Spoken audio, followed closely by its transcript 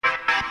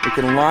we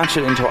can launch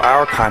it into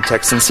our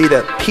context and see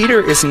that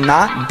Peter is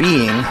not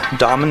being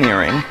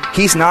domineering.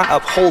 He's not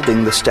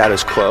upholding the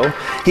status quo.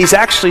 He's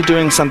actually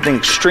doing something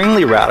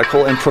extremely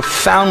radical and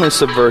profoundly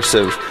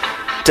subversive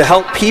to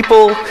help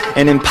people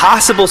in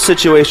impossible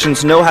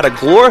situations know how to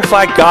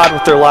glorify God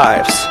with their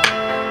lives.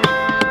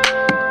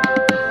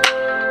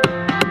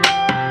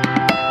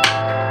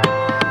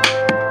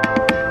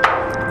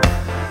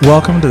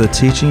 Welcome to the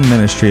teaching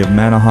ministry of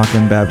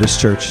Manahawkin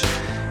Baptist Church.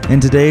 In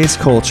today's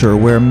culture,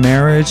 where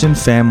marriage and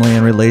family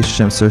and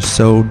relationships are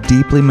so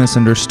deeply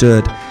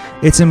misunderstood,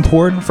 it's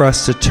important for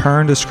us to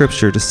turn to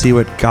Scripture to see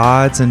what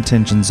God's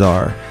intentions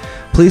are.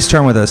 Please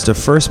turn with us to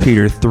 1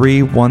 Peter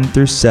 3,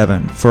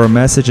 1-7 for a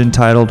message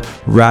entitled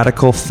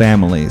Radical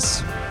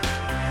Families.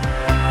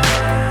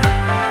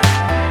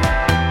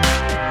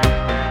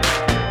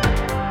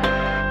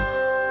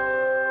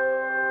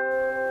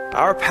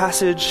 Our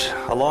passage,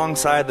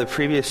 alongside the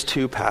previous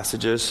two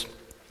passages,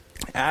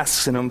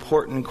 asks an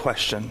important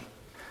question.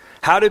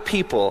 How do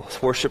people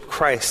worship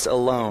Christ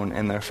alone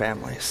in their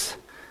families?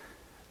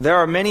 There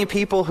are many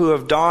people who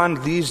have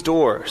donned these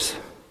doors,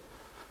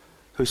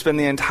 who spend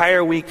the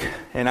entire week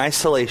in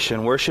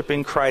isolation,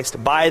 worshiping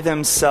Christ by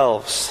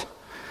themselves.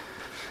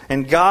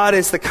 And God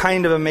is the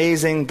kind of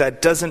amazing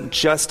that doesn't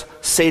just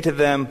say to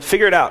them,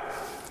 figure it out.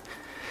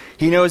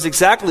 He knows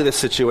exactly the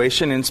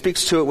situation and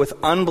speaks to it with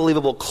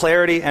unbelievable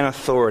clarity and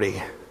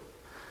authority.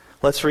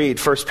 Let's read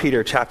 1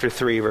 Peter chapter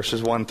 3,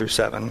 verses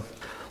 1-7.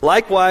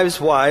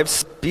 Likewise,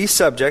 wives, be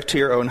subject to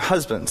your own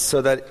husbands,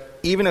 so that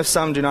even if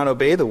some do not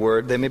obey the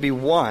word, they may be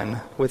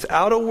won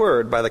without a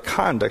word by the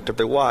conduct of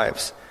their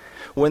wives,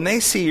 when they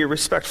see your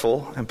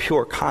respectful and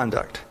pure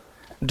conduct.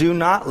 Do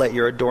not let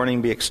your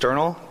adorning be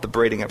external, the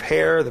braiding of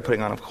hair, the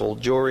putting on of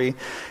gold jewelry,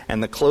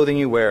 and the clothing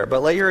you wear,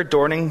 but let your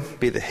adorning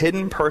be the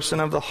hidden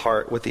person of the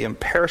heart with the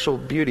imperishable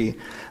beauty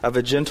of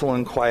a gentle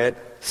and quiet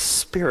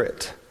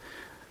spirit,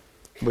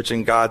 which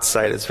in God's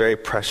sight is very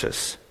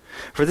precious.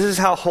 For this is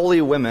how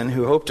holy women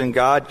who hoped in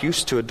God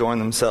used to adorn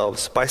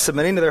themselves, by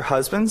submitting to their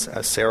husbands,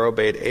 as Sarah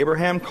obeyed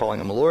Abraham,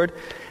 calling him Lord.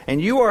 And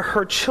you are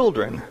her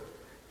children,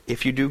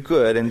 if you do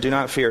good and do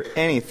not fear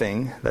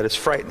anything that is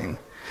frightening.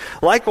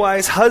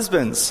 Likewise,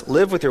 husbands,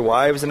 live with your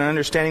wives in an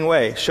understanding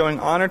way, showing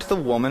honor to the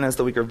woman as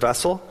the weaker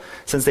vessel,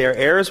 since they are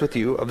heirs with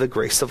you of the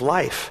grace of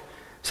life,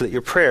 so that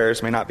your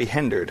prayers may not be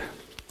hindered.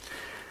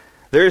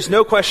 There is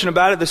no question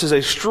about it, this is an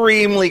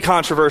extremely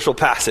controversial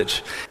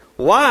passage.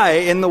 Why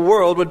in the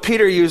world would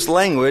Peter use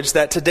language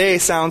that today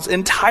sounds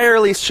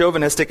entirely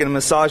chauvinistic and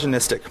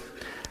misogynistic?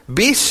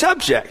 Be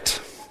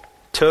subject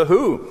to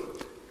who?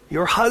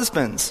 Your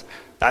husbands.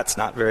 That's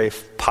not very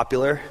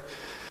popular.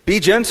 Be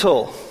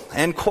gentle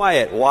and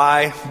quiet.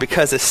 Why?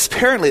 Because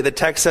apparently the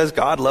text says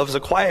God loves a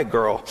quiet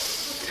girl.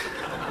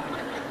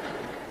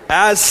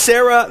 As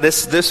Sarah,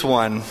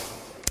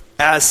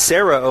 as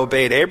Sarah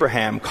obeyed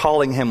Abraham,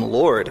 calling him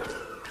Lord.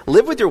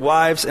 Live with your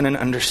wives in an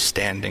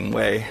understanding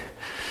way.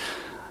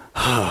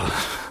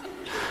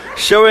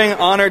 Showing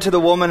honor to the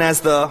woman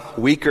as the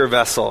weaker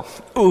vessel.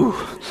 Ooh.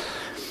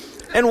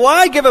 And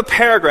why give a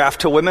paragraph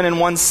to women and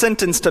one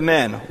sentence to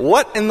men?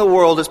 What in the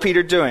world is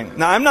Peter doing?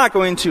 Now, I'm not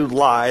going to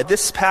lie.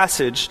 This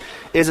passage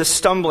is a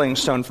stumbling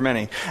stone for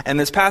many. And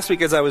this past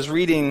week, as I was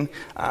reading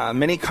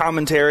many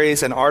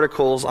commentaries and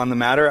articles on the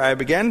matter, I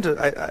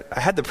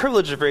had the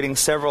privilege of reading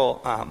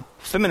several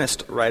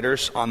feminist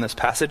writers on this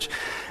passage.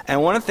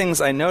 And one of the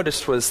things I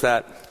noticed was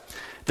that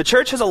the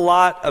church has a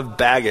lot of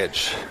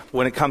baggage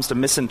when it comes to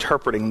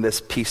misinterpreting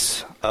this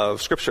piece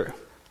of Scripture.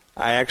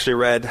 I actually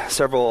read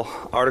several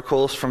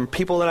articles from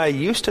people that I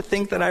used to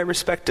think that I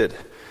respected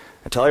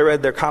until I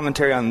read their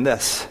commentary on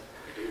this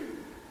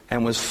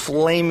and was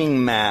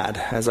flaming mad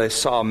as I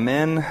saw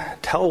men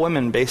tell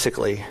women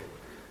basically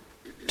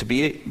to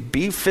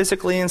be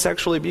physically and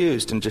sexually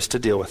abused and just to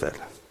deal with it.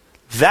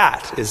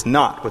 That is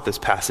not what this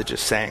passage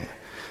is saying.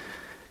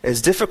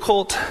 As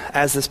difficult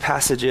as this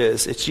passage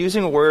is, it's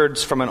using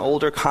words from an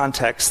older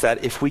context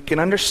that if we can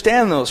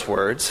understand those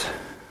words,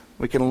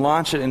 we can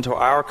launch it into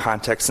our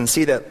context and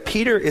see that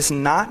Peter is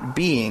not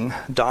being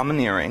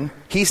domineering.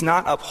 He's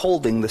not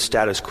upholding the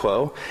status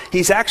quo.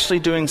 He's actually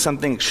doing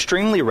something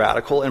extremely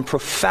radical and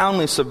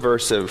profoundly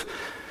subversive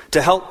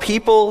to help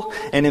people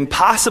in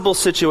impossible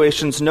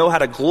situations know how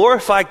to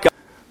glorify God.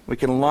 We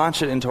can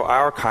launch it into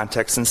our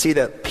context and see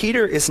that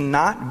Peter is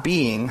not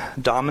being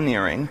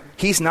domineering.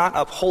 He's not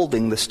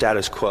upholding the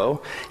status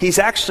quo. He's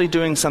actually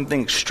doing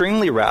something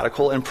extremely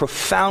radical and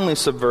profoundly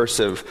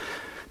subversive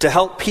to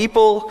help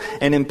people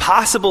in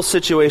impossible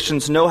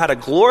situations know how to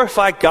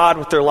glorify God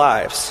with their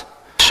lives.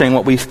 Showing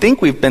what we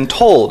think we've been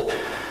told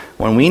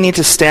when we need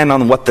to stand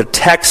on what the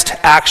text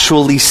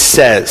actually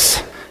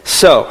says.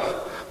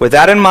 So, with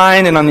that in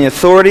mind and on the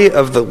authority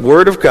of the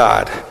Word of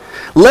God,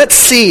 let's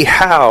see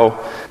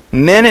how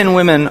men and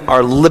women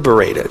are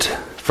liberated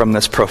from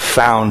this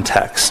profound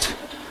text.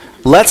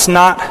 Let's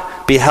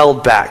not be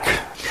held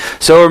back.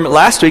 So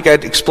last week I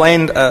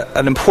explained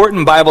an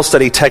important Bible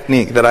study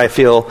technique that I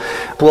feel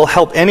will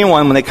help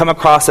anyone when they come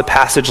across a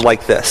passage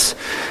like this.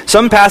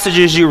 Some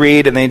passages you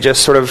read and they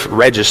just sort of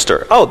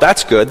register. Oh,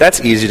 that's good.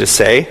 That's easy to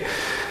say.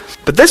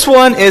 But this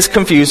one is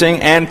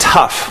confusing and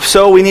tough.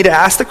 So we need to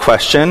ask the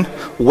question,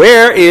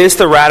 where is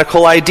the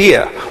radical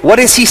idea? What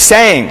is he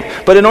saying?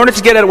 But in order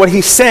to get at what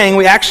he's saying,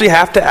 we actually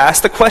have to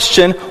ask the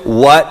question,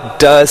 what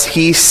does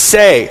he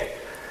say?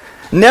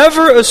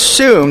 Never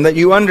assume that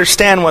you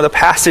understand what a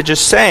passage is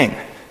saying.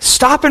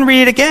 Stop and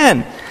read it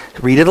again.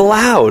 Read it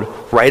aloud.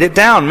 Write it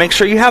down. Make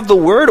sure you have the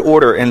word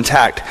order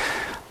intact.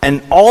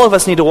 And all of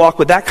us need to walk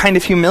with that kind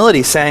of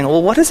humility, saying,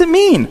 well, what does it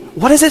mean?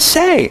 What does it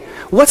say?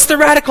 What's the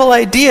radical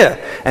idea?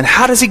 And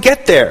how does he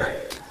get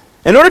there?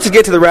 In order to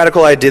get to the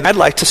radical idea, I'd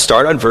like to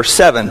start on verse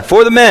 7.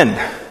 For the men,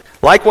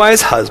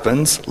 likewise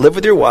husbands, live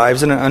with your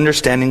wives in an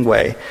understanding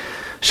way,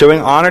 showing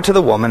honor to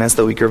the woman as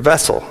the weaker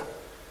vessel,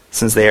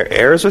 since they are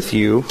heirs with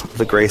you of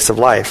the grace of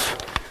life,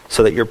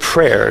 so that your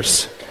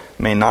prayers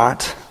may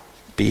not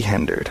be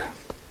hindered.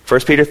 1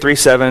 Peter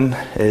 3:7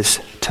 is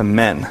to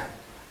men.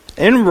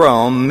 In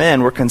Rome,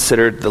 men were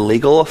considered the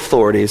legal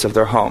authorities of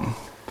their home.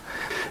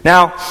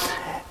 Now,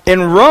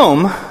 in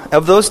Rome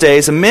of those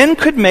days, men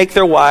could make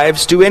their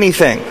wives do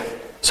anything.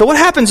 So what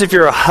happens if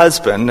you're a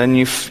husband and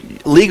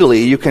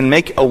legally you can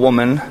make a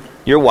woman,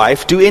 your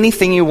wife, do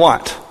anything you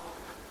want?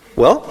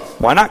 Well,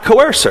 why not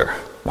coerce her?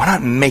 Why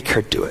not make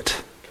her do it?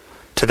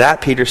 To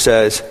that, Peter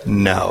says,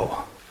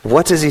 no.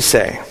 What does he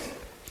say?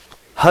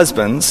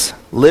 Husbands,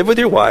 live with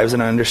your wives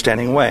in an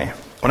understanding way.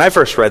 When I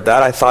first read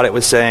that, I thought it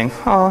was saying,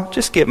 oh,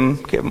 just give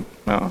them, kind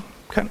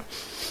of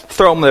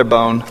throw them their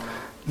bone.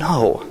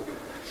 No.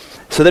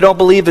 So they don't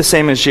believe the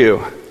same as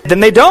you. Then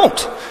they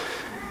don't.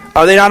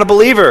 Are they not a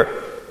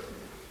believer?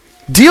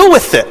 Deal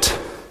with it.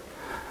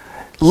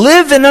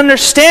 Live in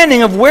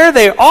understanding of where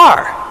they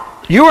are.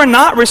 You are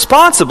not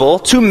responsible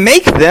to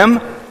make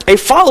them a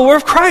follower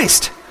of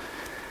Christ.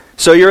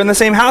 So you're in the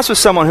same house with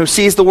someone who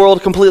sees the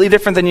world completely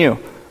different than you.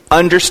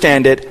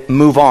 Understand it,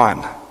 move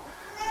on.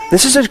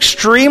 This is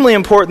extremely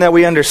important that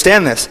we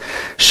understand this.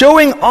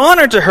 Showing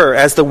honor to her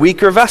as the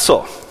weaker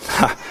vessel.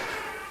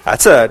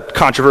 That's a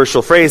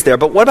controversial phrase there,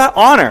 but what about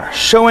honor?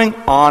 Showing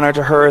honor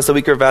to her as the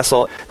weaker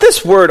vessel.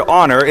 This word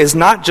honor is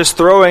not just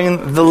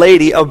throwing the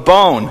lady a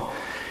bone.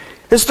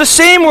 It's the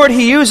same word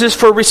he uses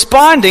for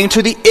responding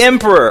to the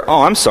emperor.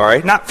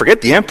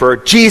 Forget the emperor,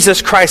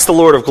 Jesus Christ, the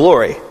Lord of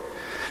glory.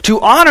 To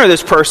honor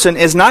this person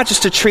is not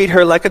just to treat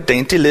her like a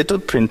dainty little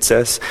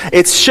princess.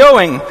 It's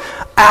showing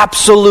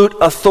absolute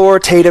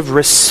authoritative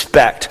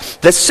respect.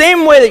 The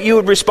same way that you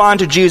would respond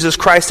to Jesus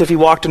Christ if he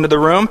walked into the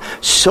room,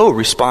 so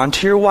respond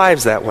to your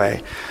wives that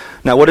way.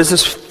 Now, what does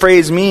this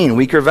phrase mean,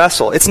 weaker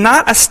vessel? It's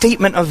not a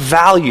statement of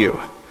value.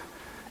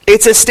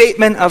 It's a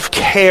statement of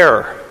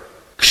care.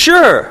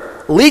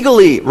 Sure,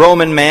 legally,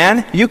 Roman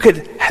man, you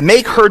could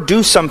make her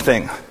do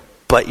something,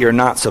 but you're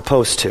not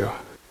supposed to.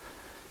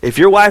 If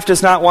your wife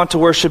does not want to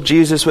worship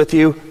Jesus with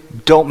you,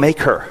 don't make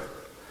her.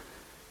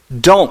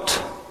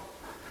 Don't.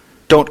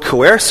 Don't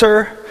coerce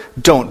her.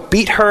 Don't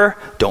beat her.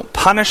 Don't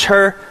punish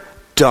her.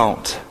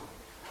 Don't.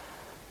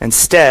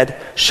 Instead,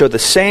 show the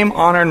same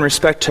honor and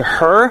respect to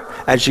her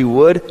as you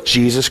would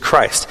Jesus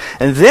Christ.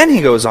 And then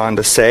he goes on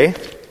to say,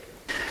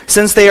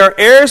 since they are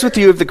heirs with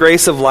you of the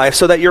grace of life,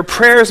 so that your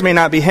prayers may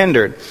not be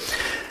hindered.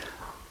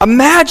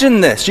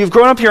 Imagine this. You've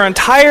grown up your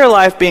entire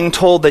life being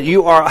told that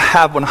you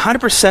have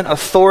 100%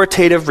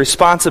 authoritative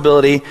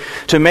responsibility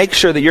to make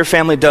sure that your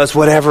family does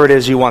whatever it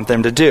is you want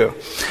them to do.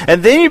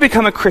 And then you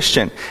become a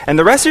Christian, and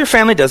the rest of your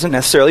family doesn't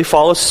necessarily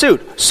follow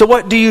suit. So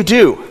what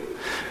do?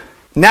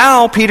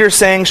 Now Peter's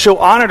saying, show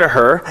honor to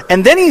her,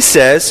 and then he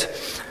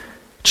says,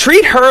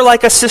 treat her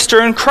like a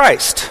sister in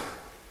Christ.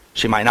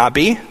 She might not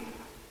be,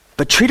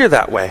 but treat her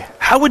that way.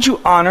 How would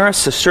you honor a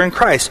sister in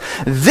Christ?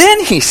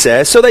 Then he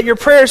says, so that your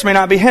prayers may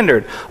not be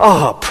hindered.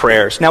 Oh,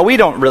 prayers. Now, we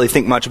don't really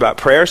think much about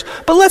prayers,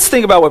 but let's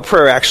think about what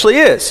prayer actually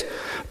is.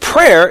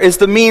 Prayer is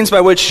the means by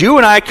which you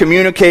and I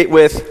communicate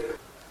with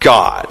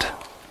God.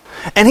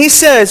 And he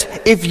says,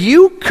 if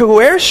you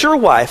coerce your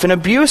wife and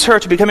abuse her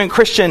to becoming a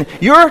Christian,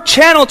 your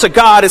channel to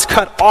God is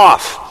cut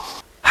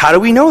off. How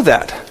do we know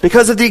that?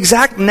 Because of the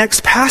exact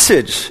next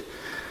passage.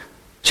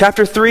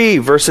 Chapter 3,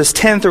 verses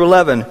 10 through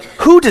 11.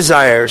 Who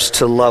desires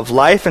to love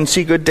life and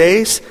see good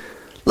days?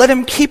 Let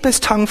him keep his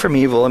tongue from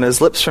evil and his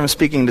lips from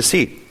speaking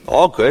deceit.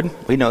 All good.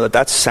 We know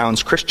that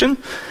sounds Christian.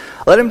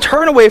 Let him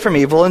turn away from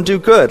evil and do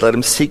good. Let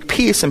him seek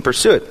peace and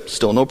pursue it.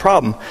 Still no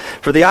problem.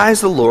 For the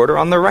eyes of the Lord are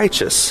on the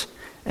righteous,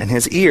 and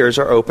his ears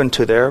are open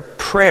to their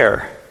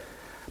prayer.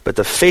 But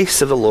the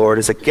face of the Lord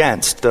is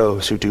against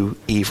those who do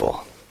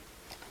evil.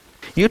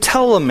 You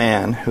tell a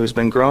man who's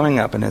been growing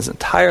up in his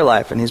entire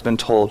life and he's been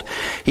told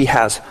he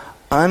has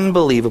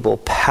unbelievable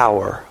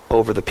power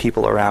over the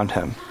people around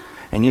him.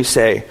 And you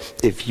say,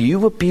 if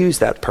you abuse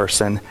that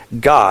person,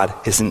 God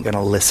isn't going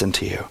to listen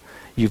to you.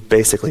 You've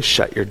basically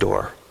shut your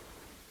door.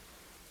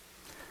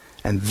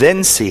 And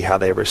then see how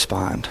they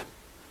respond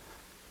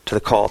to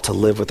the call to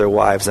live with their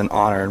wives in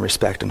honor and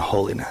respect and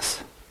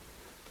holiness.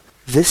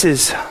 This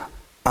is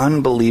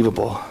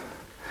unbelievable.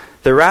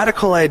 The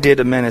radical idea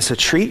to men is to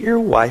treat your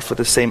wife with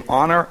the same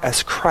honor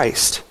as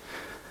Christ.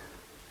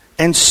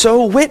 And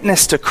so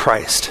witness to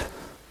Christ.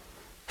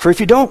 For if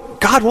you don't,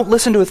 God won't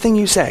listen to a thing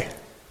you say.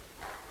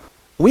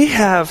 We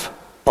have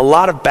a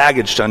lot of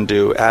baggage to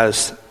undo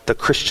as the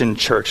Christian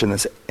church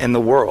in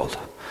the world.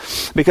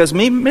 Because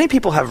many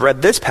people have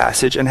read this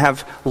passage and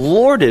have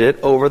lorded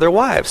it over their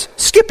wives,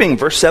 skipping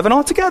verse 7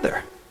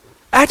 altogether,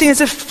 acting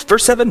as if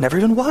verse 7 never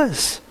even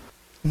was.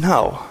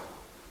 No.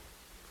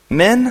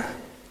 Men,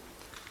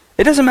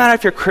 it doesn't matter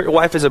if your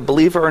wife is a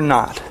believer or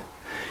not.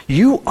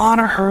 You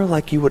honor her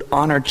like you would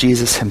honor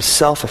Jesus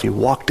himself if he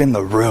walked in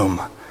the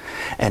room.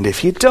 And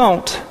if you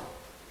don't,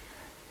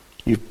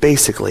 you've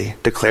basically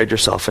declared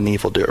yourself an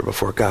evildoer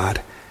before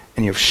God,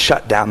 and you've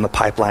shut down the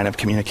pipeline of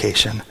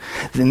communication.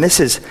 And this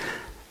is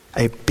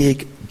a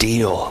big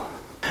deal.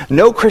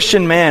 No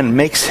Christian man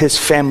makes his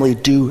family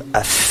do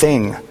a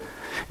thing.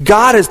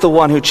 God is the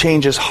one who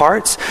changes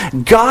hearts.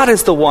 God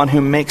is the one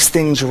who makes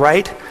things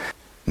right.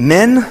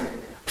 Men,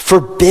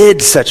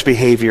 forbid such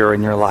behavior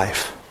in your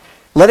life.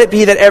 Let it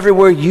be that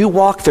everywhere you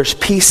walk, there's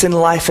peace and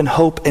life and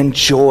hope and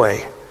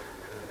joy.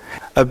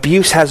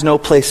 Abuse has no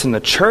place in the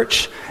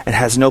church, it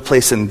has no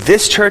place in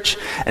this church,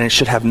 and it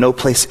should have no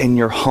place in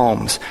your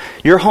homes.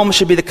 Your home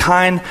should be the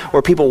kind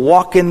where people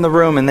walk in the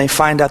room and they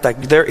find out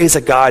that there is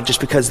a God just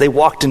because they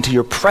walked into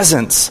your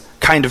presence,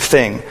 kind of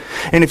thing.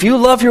 And if you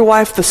love your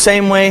wife the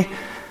same way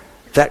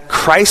that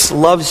Christ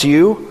loves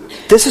you,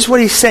 this is what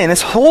he's saying.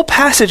 This whole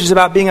passage is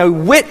about being a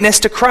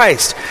witness to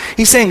Christ.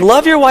 He's saying,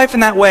 love your wife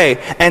in that way,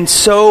 and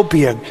so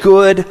be a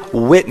good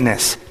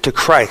witness to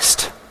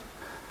Christ.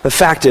 The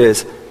fact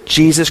is,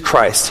 Jesus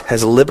Christ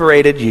has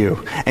liberated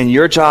you, and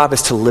your job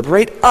is to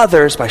liberate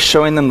others by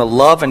showing them the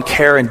love and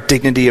care and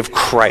dignity of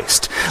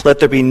Christ. Let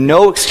there be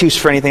no excuse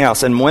for anything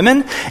else. And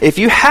women, if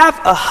you have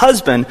a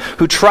husband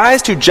who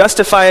tries to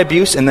justify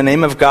abuse in the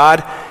name of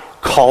God,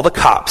 call the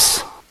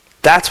cops.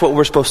 That's what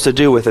we're supposed to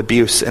do with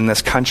abuse in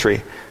this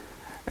country.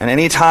 And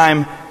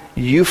anytime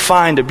you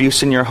find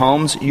abuse in your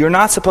homes, you're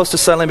not supposed to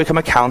suddenly become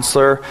a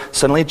counselor,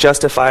 suddenly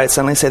justify it,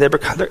 suddenly say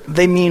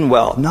they mean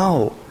well.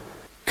 No.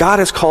 God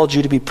has called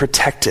you to be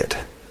protected.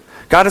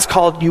 God has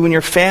called you and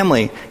your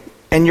family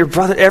and your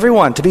brother,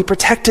 everyone, to be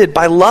protected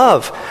by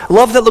love.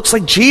 Love that looks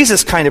like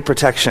Jesus kind of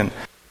protection.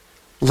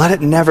 Let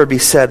it never be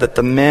said that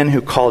the men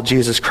who call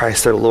Jesus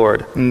Christ their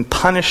Lord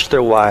punish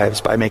their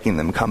wives by making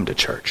them come to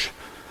church.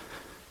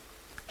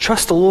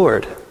 Trust the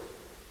Lord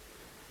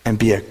and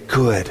be a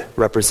good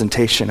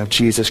representation of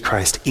Jesus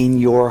Christ in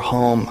your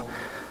home.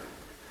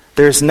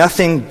 There's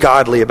nothing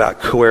godly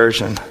about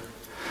coercion.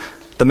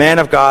 The man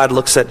of God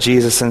looks at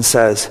Jesus and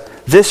says,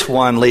 this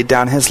one laid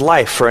down his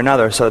life for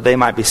another so that they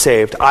might be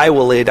saved. I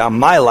will lay down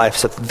my life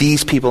so that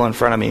these people in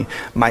front of me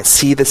might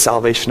see the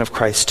salvation of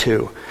Christ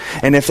too.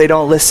 And if they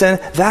don't listen,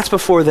 that's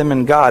before them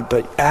and God.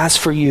 But as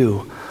for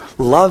you,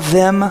 love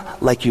them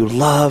like you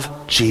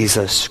love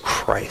Jesus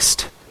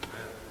Christ.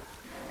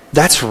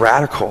 That's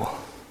radical.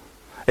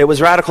 It was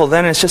radical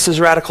then, and it's just as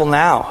radical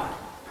now.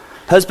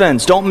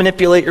 Husbands, don't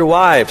manipulate your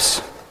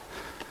wives.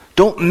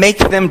 Don't make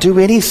them do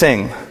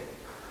anything.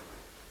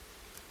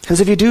 Because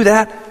if you do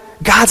that,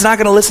 God's not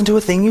going to listen to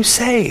a thing you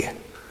say.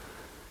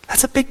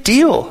 That's a big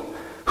deal.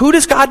 Who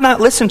does God not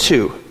listen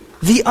to?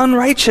 The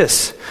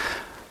unrighteous.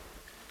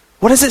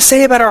 What does it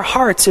say about our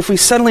hearts if we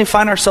suddenly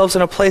find ourselves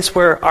in a place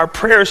where our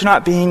prayers are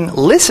not being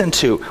listened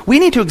to? We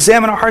need to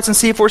examine our hearts and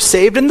see if we're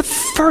saved in the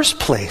first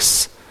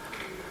place.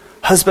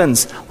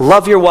 Husbands,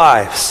 love your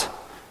wives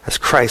as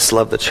Christ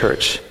loved the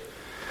church.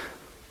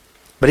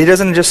 But he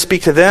doesn't just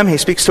speak to them, he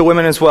speaks to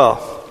women as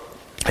well.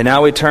 And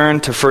now we turn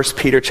to 1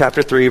 Peter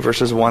chapter 3,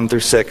 verses 1 through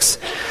 6.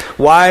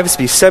 Wives,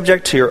 be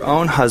subject to your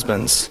own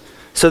husbands,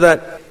 so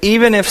that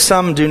even if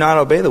some do not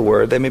obey the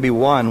word, they may be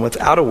won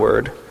without a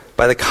word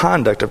by the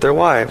conduct of their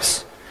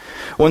wives.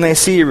 When they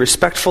see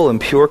respectful and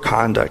pure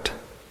conduct,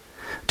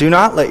 do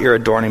not let your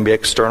adorning be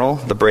external,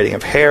 the braiding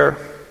of hair,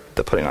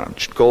 the putting on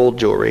of gold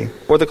jewelry,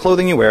 or the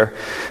clothing you wear,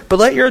 but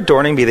let your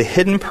adorning be the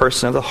hidden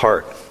person of the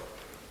heart,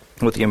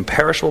 with the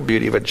imperishable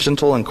beauty of a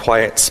gentle and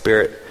quiet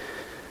spirit,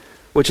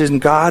 which in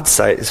God's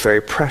sight is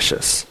very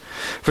precious.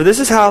 For this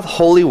is how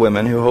holy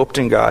women who hoped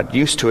in God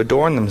used to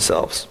adorn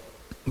themselves,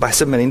 by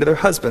submitting to their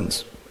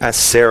husbands, as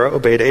Sarah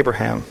obeyed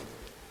Abraham,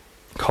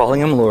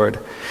 calling him Lord.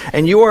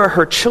 And you are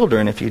her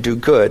children if you do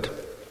good,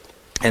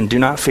 and do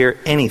not fear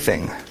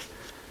anything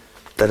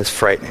that is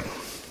frightening.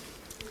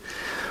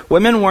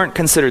 Women weren't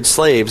considered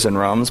slaves in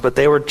Rome, but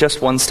they were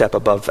just one step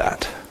above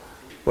that.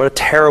 What a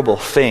terrible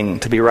thing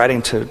to be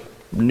writing to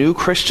new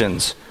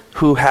Christians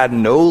who had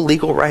no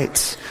legal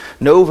rights,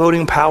 no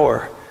voting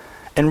power,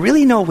 and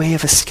really no way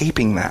of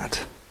escaping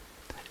that.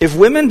 If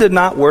women did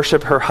not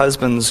worship her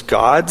husband's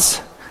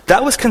gods,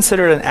 that was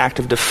considered an act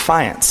of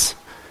defiance.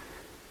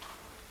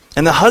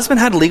 And the husband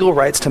had legal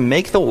rights to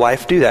make the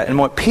wife do that. And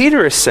what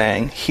Peter is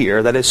saying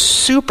here that is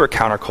super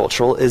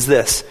countercultural is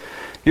this: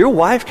 your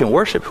wife can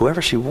worship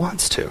whoever she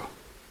wants to.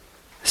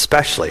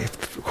 Especially,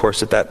 of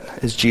course, if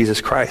that is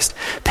Jesus Christ.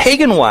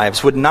 Pagan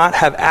wives would not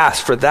have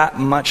asked for that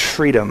much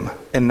freedom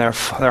in their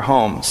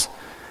homes.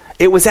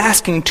 It was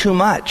asking too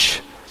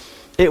much.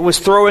 It was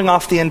throwing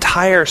off the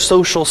entire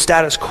social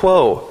status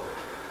quo.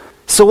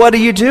 So what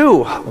do,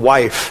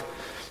 wife?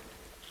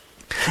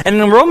 And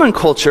in Roman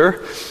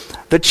culture,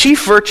 The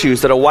chief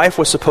virtues that a wife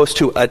was supposed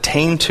to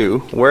attain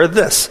to were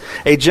this: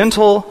 a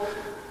gentle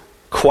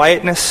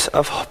quietness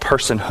of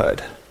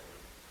personhood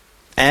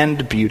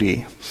and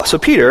beauty. So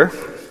Peter,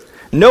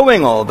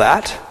 knowing all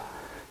that,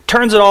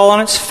 turns it all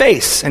on its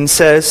face and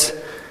says,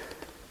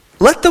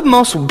 let the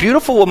most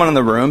beautiful woman in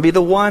the room be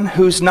the one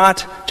who's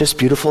not just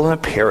beautiful in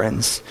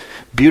appearance,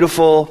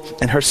 beautiful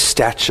in her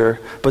stature,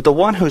 but the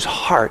one whose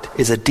heart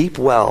is a deep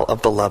well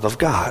of the love of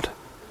God.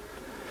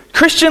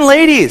 Christian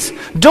ladies,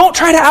 don't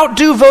try to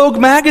outdo Vogue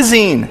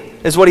magazine,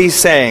 is what he's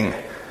saying.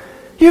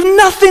 You have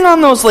nothing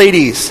on those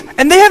ladies,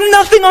 and they have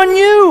nothing on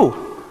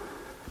you.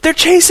 They're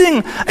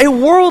chasing a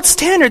world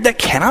standard that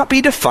cannot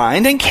be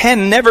defined and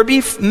can never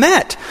be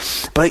met.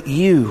 But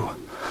you,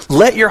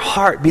 let your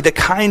heart be the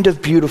kind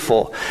of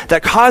beautiful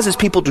that causes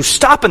people to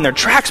stop in their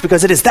tracks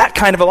because it is that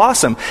kind of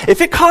awesome.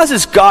 If it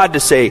causes God to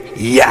say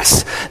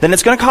yes, then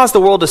it's going to cause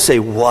the world to say,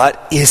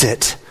 what is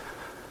it?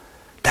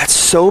 That's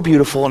so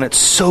beautiful and it's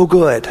so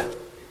good.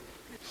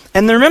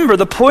 And remember,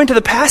 the point of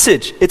the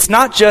passage, it's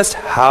not just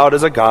how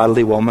does a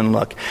godly woman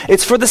look.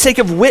 It's for the sake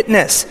of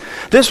witness.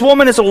 This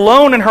woman is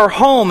alone in her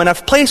home in a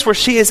place where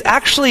she is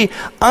actually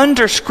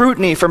under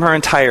scrutiny from her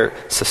entire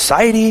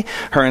society,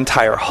 her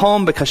entire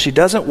home, because she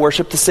doesn't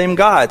worship the same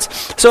gods.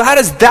 So how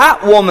does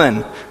that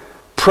woman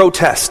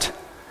protest?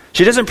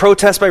 She doesn't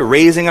protest by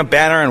raising a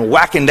banner and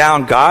whacking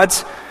down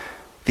gods.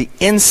 The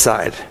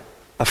inside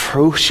of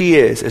who she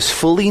is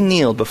fully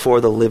kneeled before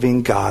the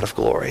living God of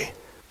glory.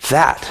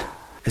 That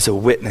is a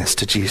witness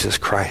to Jesus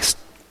Christ.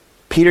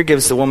 Peter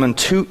gives the women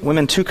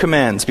two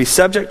commands: be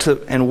subject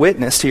to and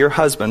witness to your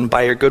husband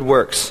by your good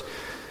works,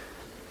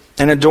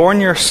 and adorn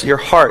your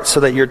heart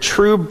so that your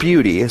true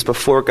beauty is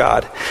before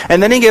God.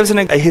 And then he gives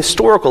a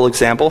historical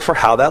example for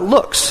how that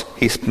looks.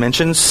 He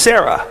mentions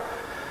Sarah.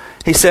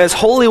 He says,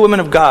 holy women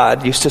of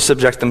God used to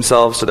subject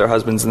themselves to their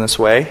husbands in this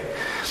way,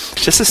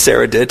 just as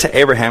Sarah did to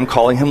Abraham,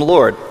 calling him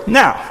Lord.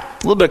 Now, a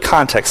little bit of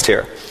context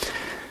here.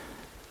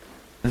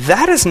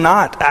 That is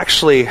not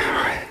actually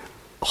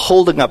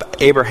holding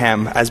up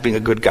Abraham as being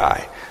a good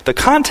guy. The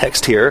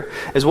context here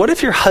is, what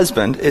if your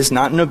husband is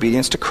not in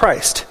obedience to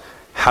Christ?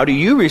 How do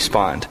you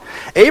respond?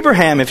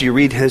 Abraham, if you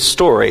read his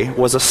story,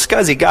 was a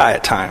scuzzy guy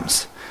at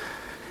times.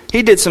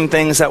 He did some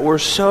things that were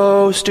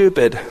so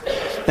stupid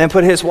and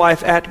put his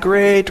wife at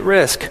great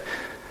risk.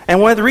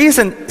 And one of the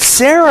reasons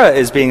Sarah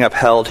is being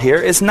upheld here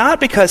is not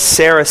because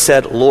Sarah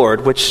said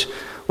Lord, which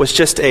was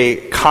just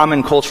a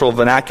common cultural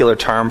vernacular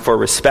term for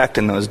respect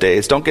in those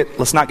days.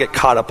 Let's not get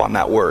caught up on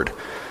that word.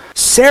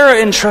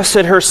 Sarah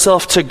entrusted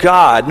herself to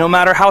God no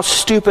matter how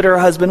stupid her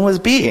husband was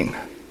being.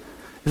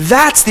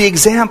 That's the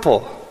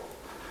example.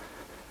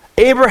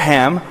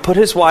 Abraham put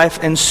his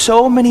wife in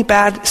so many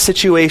bad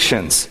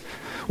situations.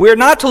 We're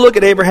not to look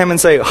at Abraham and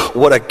say, oh,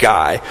 what a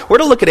guy. We're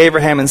to look at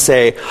Abraham and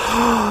say,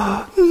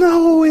 oh,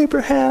 no,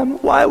 Abraham,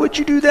 why would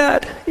you do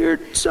that? You're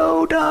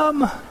so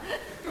dumb.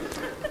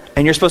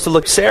 And you're supposed to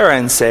look at Sarah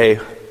and say,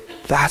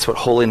 that's what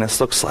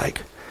holiness looks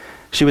like.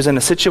 She was in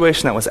a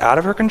situation that was out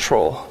of her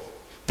control,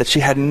 that she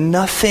had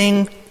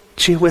nothing,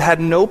 she had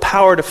no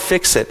power to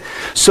fix it.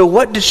 So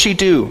what did she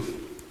do?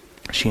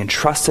 She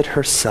entrusted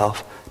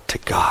herself to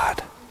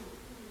God.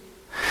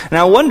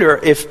 Now I wonder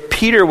if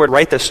Peter would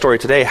write this story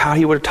today, how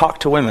he would have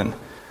talked to women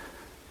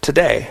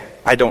today.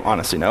 I don't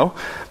honestly know.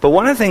 But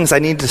one of the things I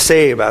need to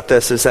say about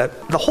this is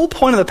that the whole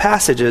point of the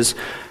passage is,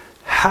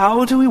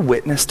 how do we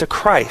witness to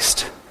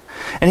Christ?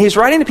 And he's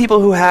writing to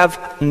people who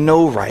have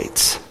no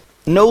rights,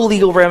 no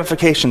legal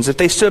ramifications. If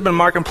they stood up in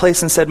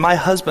marketplace and said, my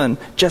husband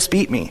just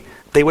beat me,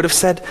 they would have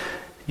said,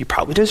 you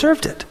probably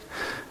deserved it.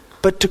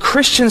 But to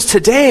Christians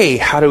today,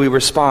 how do we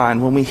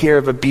respond when we hear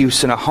of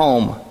abuse in a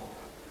home?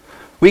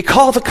 We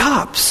call the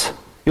cops.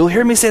 You'll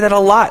hear me say that a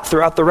lot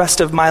throughout the rest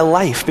of my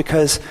life,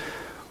 because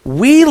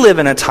we live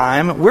in a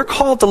time, we're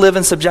called to live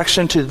in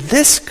subjection to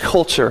this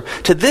culture,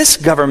 to this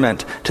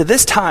government, to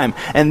this time,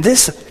 and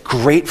this,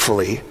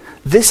 gratefully,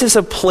 this is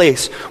a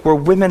place where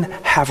women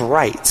have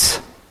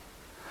rights.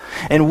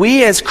 And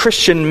we as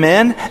Christian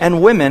men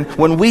and women,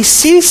 when we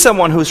see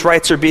someone whose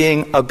rights are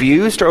being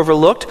abused or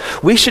overlooked,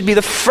 we should be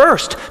the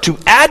first to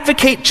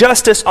advocate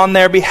justice on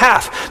their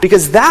behalf,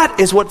 because that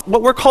is what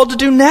we're called to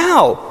do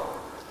now.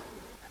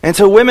 And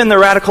to women, the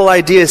radical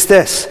idea is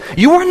this: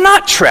 you are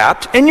not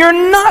trapped, and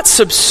you're not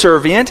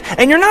subservient,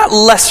 and you're not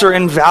lesser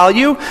in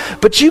value,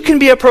 but you can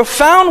be a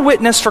profound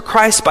witness for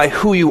Christ by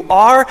who you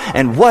are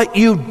and what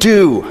you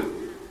do.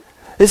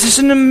 This is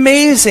an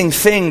amazing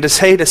thing to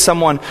say to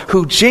someone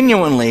who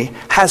genuinely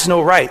has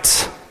no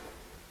rights,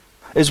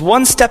 is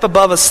one step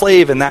above a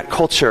slave in that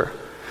culture.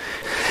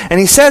 And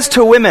he says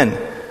to women,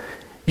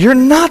 you're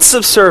not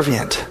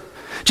subservient.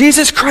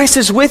 Jesus Christ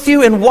is with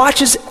you and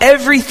watches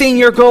everything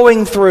you're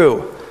going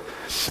through.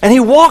 And he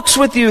walks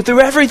with you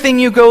through everything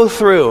you go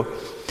through.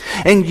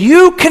 And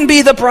you can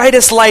be the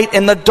brightest light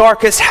in the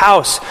darkest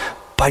house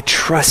by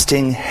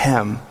trusting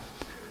him.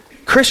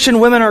 Christian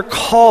women are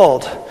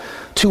called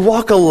to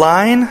walk a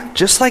line,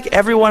 just like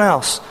everyone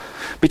else,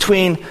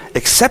 between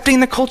accepting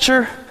the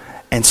culture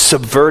and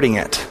subverting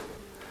it.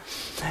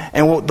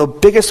 And the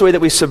biggest way that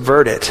we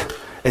subvert it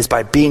is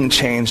by being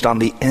changed on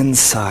the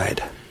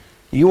inside.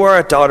 You are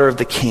a daughter of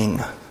the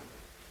King.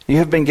 You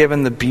have been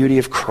given the beauty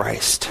of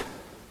Christ.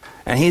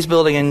 And he's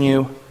building in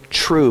you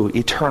true,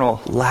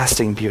 eternal,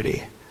 lasting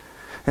beauty.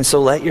 And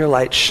so let your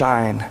light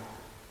shine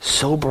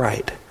so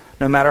bright,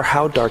 no matter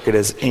how dark it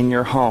is in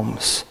your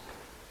homes,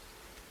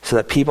 so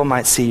that people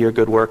might see your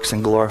good works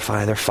and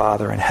glorify their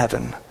Father in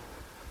heaven.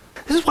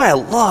 This is why I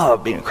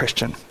love being a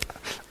Christian.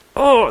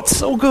 Oh, it's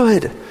so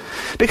good.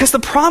 Because the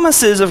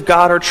promises of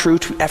God are true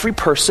to every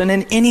person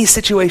in any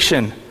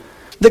situation.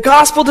 The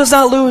gospel does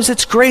not lose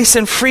its grace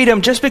and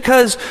freedom just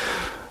because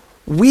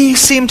we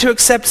seem to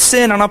accept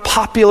sin on a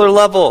popular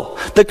level.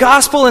 The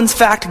gospel, in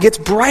fact, gets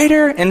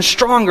brighter and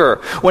stronger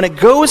when it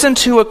goes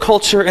into a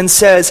culture and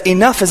says,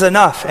 enough is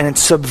enough, and it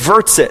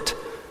subverts it.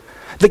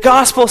 The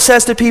gospel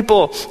says to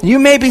people, you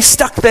may be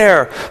stuck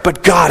there,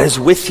 but God is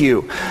with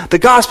you. The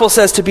gospel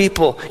says to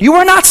people, you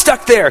are not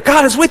stuck there.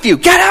 God is with you.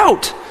 Get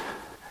out.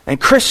 And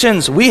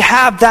Christians, we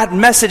have that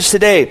message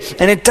today,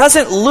 and it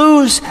doesn't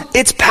lose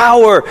its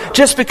power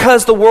just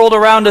because the world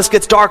around us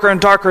gets darker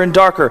and darker and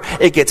darker.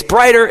 It gets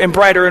brighter and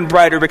brighter and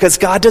brighter because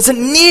God doesn't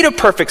need a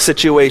perfect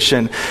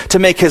situation to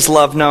make his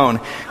love known.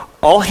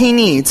 All he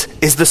needs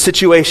is the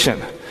situation.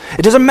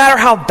 It doesn't matter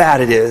how bad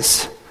it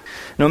is.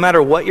 No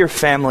matter what your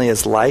family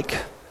is like,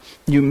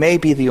 you may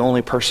be the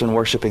only person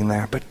worshiping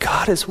there, but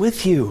God is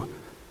with you.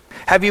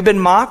 Have you been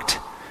mocked?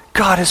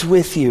 God is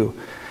with you.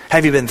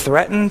 Have you been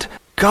threatened?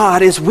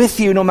 God is with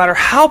you no matter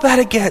how bad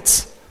it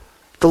gets.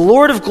 The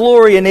Lord of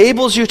glory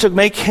enables you to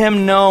make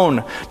him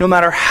known no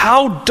matter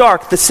how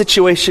dark the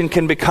situation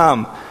can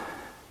become.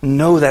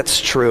 Know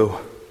that's true.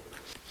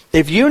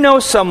 If you know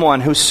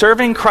someone who's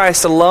serving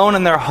Christ alone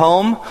in their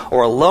home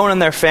or alone in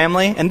their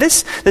family, and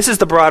this is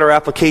the broader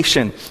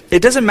application.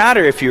 It doesn't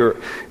matter if you're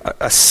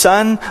a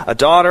son, a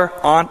daughter,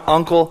 aunt,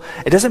 uncle.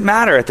 It doesn't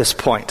matter at this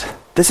point.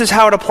 This is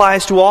how it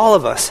applies to all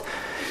of us.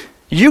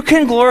 You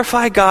can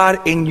glorify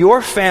God in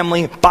your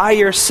family by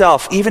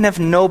yourself, even if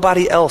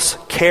nobody else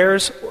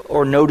cares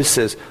or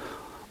notices,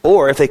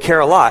 or if they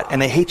care a lot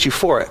and they hate you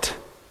for it.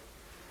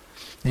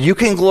 You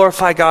can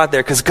glorify God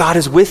there because God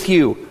is with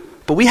you.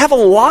 But we have a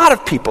lot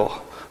of people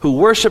who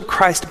worship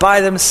Christ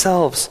by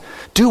themselves.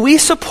 Do we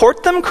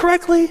support them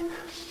correctly?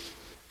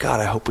 God,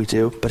 I hope we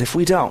do. But if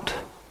we don't,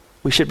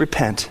 we should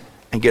repent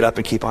and get up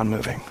and keep on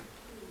moving.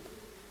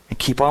 And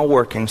keep on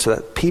working so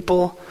that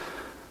people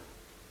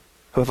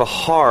who have a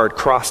hard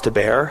cross to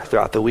bear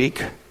throughout the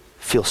week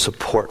feel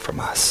support from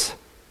us.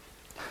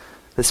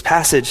 This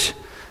passage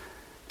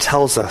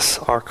tells us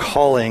our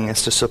calling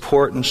is to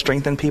support and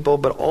strengthen people,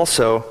 but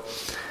also,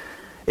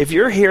 if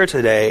you're here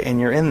today and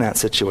you're in that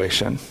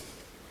situation,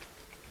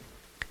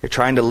 you're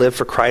trying to live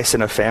for Christ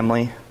in a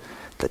family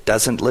that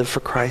doesn't live for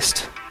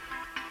Christ,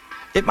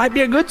 it might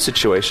be a good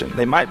situation.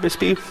 They might just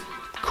be,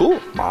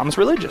 cool, mom's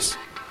religious.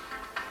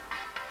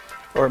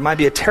 Or it might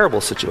be a terrible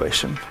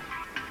situation.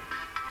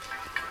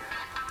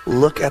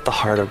 Look at the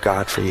heart of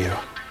God for you.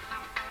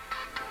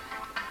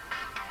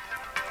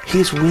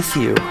 He's with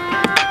you.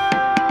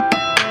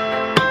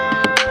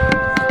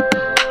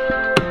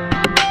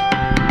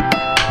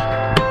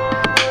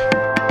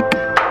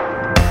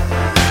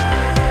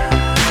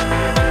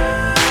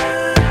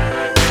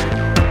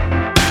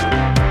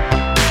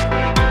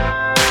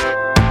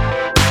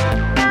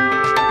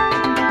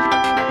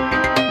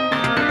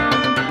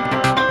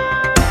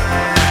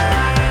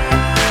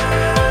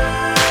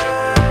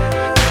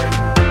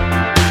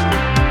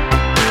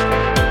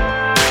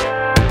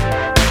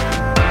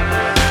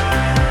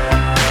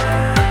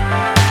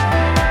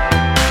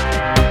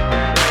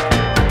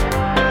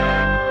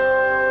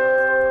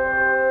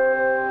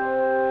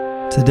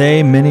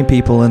 Today, many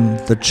people in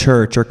the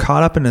church are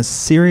caught up in a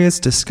serious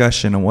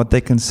discussion on what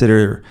they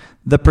consider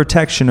the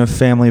protection of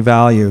family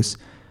values.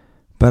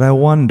 But I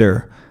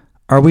wonder,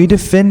 are we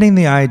defending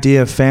the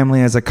idea of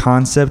family as a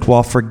concept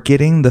while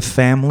forgetting the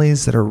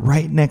families that are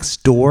right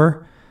next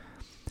door?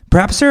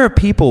 Perhaps there are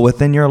people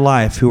within your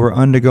life who are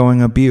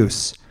undergoing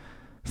abuse.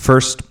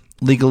 First,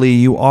 legally,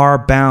 you are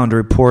bound to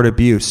report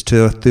abuse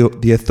to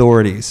the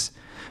authorities.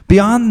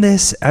 Beyond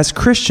this, as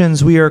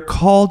Christians, we are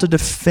called to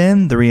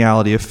defend the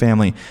reality of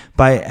family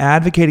by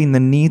advocating the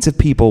needs of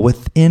people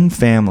within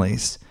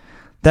families.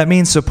 That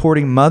means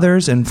supporting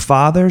mothers and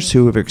fathers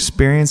who have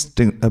experienced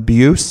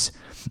abuse.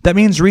 That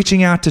means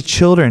reaching out to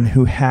children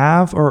who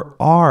have or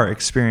are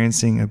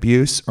experiencing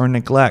abuse or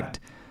neglect.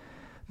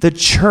 The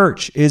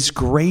church is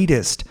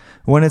greatest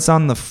when it's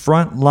on the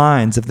front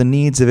lines of the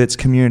needs of its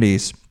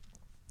communities.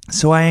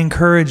 So I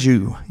encourage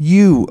you,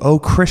 O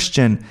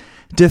Christian,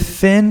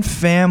 defend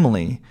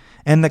family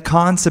and the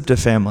concept of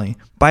family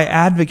by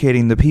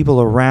advocating the people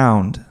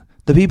around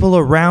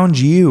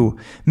you,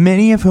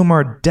 many of whom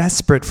are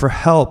desperate for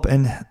help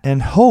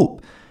and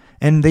hope,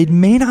 and they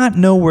may not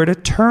know where to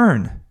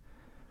turn.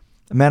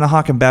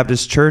 Manahawkin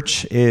Baptist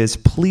Church is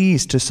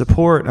pleased to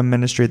support a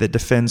ministry that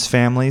defends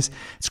families.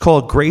 It's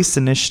called Grace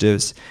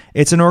Initiatives.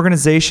 It's an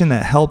organization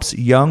that helps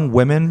young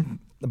women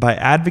by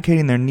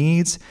advocating their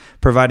needs,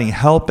 providing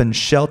help and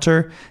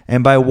shelter,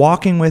 and by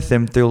walking with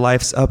them through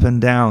life's ups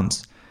and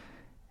downs.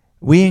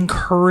 We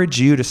encourage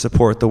you to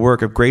support the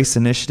work of Grace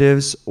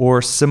Initiatives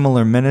or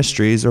similar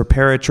ministries or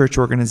parachurch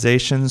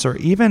organizations or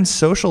even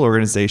social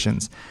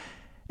organizations.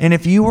 And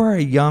if you are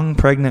a young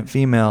pregnant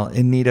female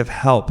in need of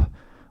help,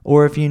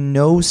 or if you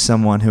know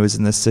someone who is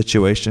in this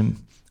situation,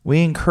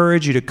 we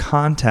encourage you to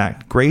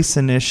contact Grace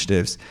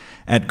Initiatives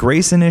at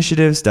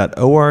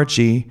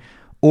graceinitiatives.org,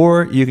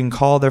 or you can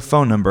call their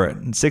phone number at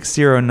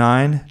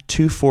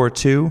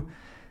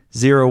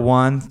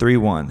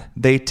 609-242-0131.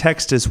 They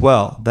text as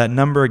well. That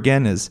number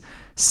again is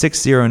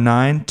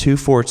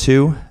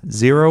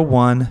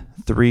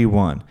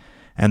 609-242-0131.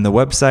 And the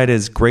website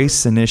is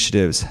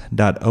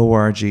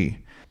graceinitiatives.org.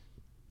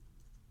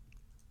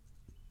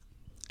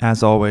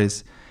 As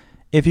always,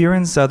 if you're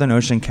in Southern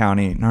Ocean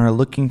County and are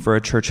looking for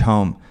a church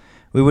home,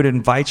 we would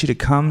invite you to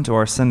come to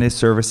our Sunday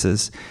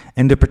services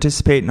and to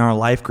participate in our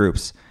life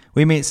groups.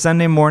 We meet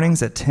Sunday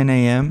mornings at 10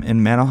 a.m. in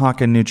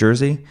Manahawkin, New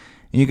Jersey,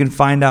 and you can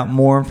find out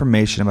more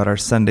information about our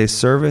Sunday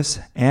service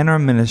and our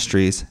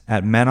ministries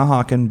at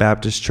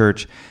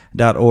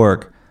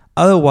manahawkinbaptistchurch.org.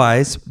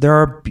 Otherwise, there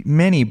are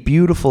many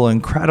beautiful,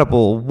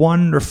 incredible,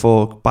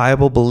 wonderful,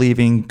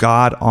 Bible-believing,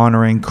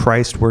 God-honoring,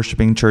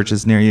 Christ-worshiping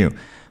churches near you.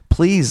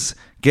 Please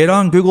get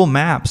on Google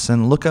Maps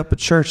and look up a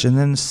church and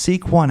then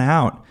seek one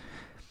out.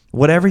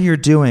 Whatever you're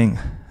doing,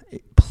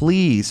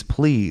 please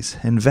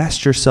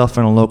invest yourself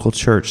in a local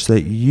church so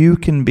that you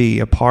can be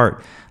a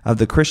part of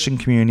the Christian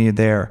community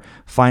there,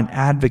 find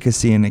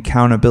advocacy and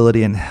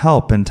accountability and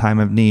help in time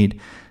of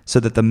need, so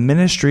that the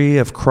ministry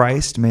of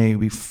Christ may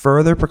be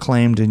further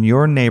proclaimed in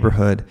your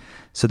neighborhood,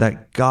 so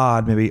that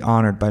God may be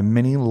honored by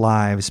many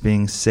lives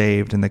being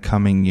saved in the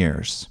coming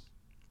years.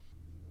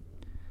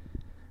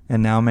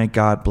 And now may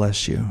God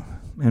bless you.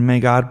 And may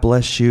God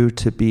bless you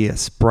to be a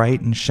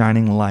bright and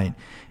shining light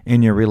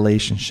in your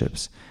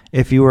relationships.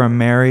 If you are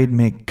married,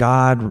 may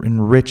God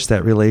enrich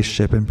that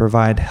relationship and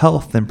provide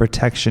health and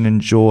protection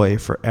and joy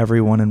for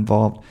everyone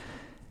involved.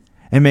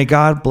 And may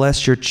God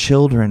bless your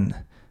children.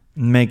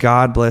 And may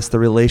God bless the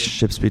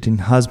relationships between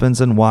husbands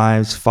and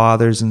wives,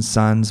 fathers and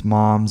sons,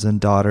 moms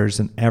and daughters,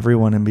 and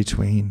everyone in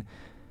between.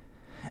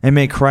 And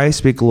may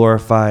Christ be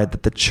glorified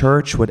that the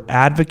church would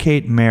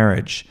advocate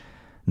marriage,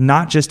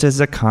 not just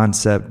as a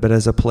concept, but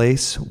as a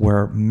place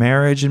where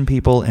marriage and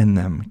people in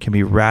them can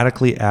be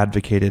radically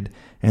advocated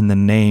in the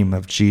name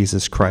of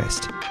Jesus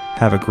Christ.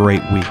 Have a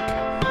great week.